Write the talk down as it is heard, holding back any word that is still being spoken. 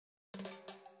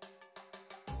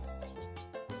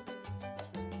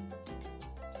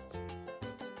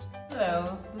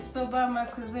Hello, this is Obama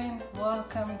Cuisine.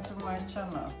 Welcome to my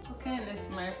channel. Cooking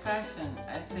is my passion.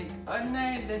 I take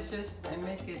ordinary dishes and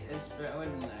make it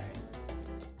extraordinary.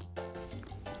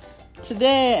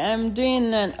 Today I'm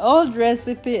doing an old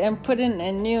recipe and putting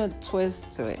a new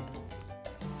twist to it.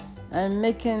 I'm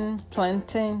making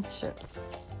plantain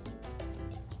chips.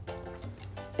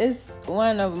 It's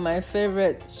one of my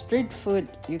favorite street food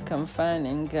you can find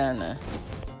in Ghana.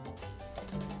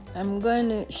 I'm going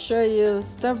to show you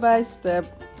step by step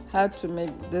how to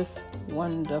make this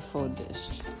wonderful dish.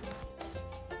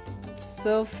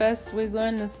 So first we're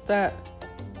going to start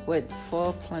with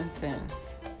 4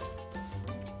 plantains.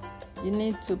 You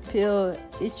need to peel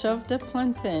each of the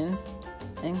plantains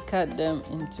and cut them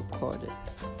into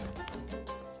quarters.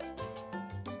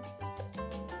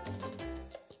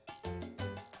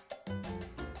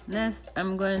 Next,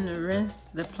 I'm going to rinse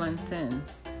the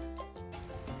plantains.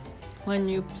 When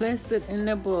you place it in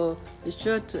the bowl, be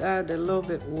sure to add a little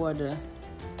bit water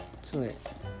to it.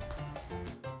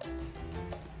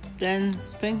 Then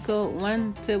sprinkle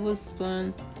 1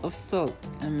 tablespoon of salt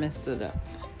and mix it up.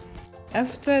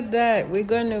 After that, we're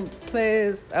going to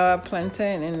place our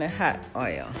plantain in the hot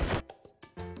oil.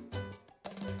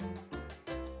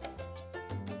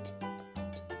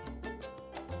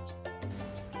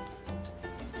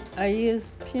 I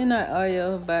use peanut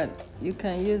oil, but you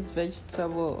can use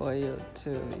vegetable oil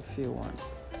too if you want.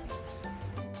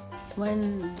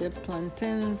 When the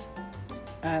plantains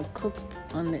are cooked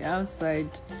on the outside,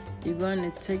 you're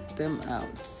going to take them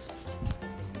out.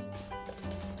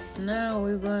 Now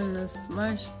we're going to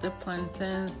smash the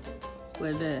plantains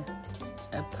with a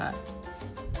pat.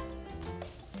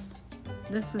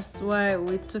 This is why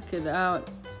we took it out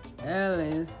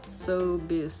early, so it will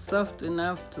be soft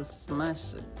enough to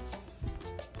smash it.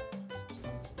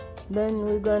 Then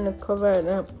we're going to cover it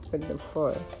up with the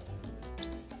foil.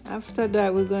 After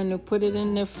that, we're going to put it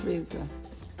in the freezer.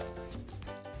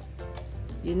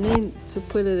 You need to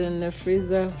put it in the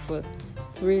freezer for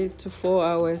 3 to 4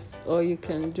 hours, or you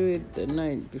can do it the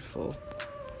night before.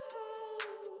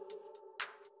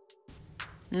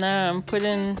 Now I'm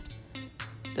putting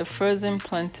the frozen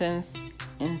plantains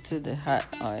into the hot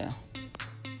oil.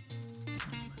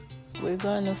 We're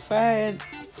going to fry it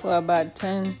for about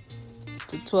 10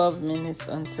 to 12 minutes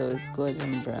until it's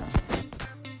golden brown.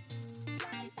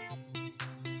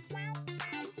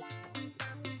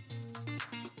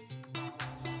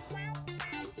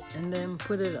 And then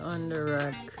put it on the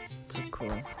rack to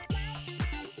cool.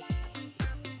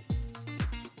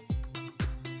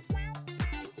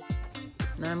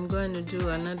 Now I'm going to do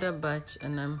another batch,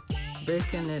 and I'm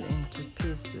breaking it into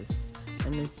pieces,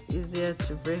 and it's easier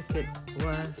to break it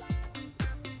once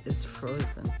it's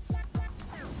frozen.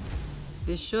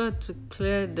 Be sure to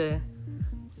clear the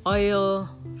oil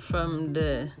from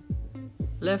the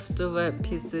leftover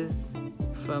pieces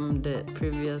from the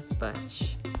previous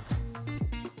batch.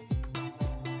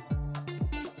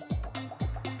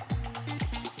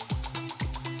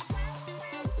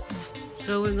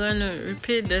 So we're going to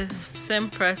repeat the same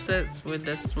process with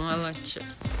the smaller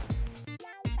chips.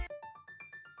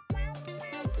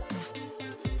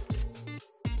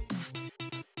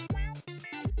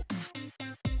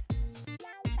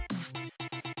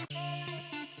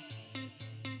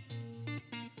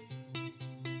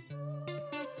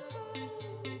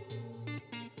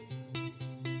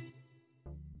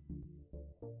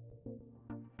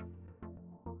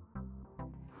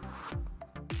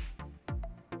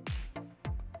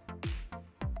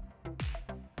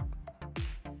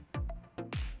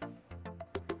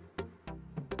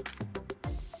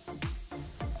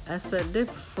 As a dip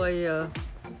for your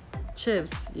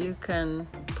chips, you can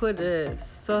put a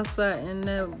salsa in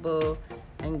a bowl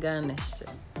and garnish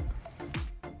it.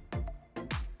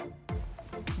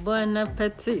 Bon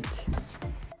appetit!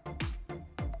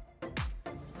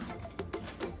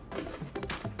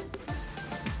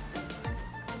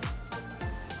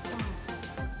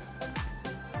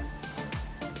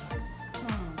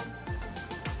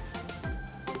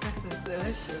 This is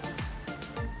delicious.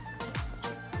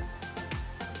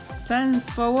 Thanks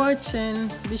for watching.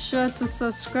 Be sure to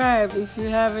subscribe if you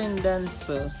haven't done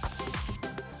so.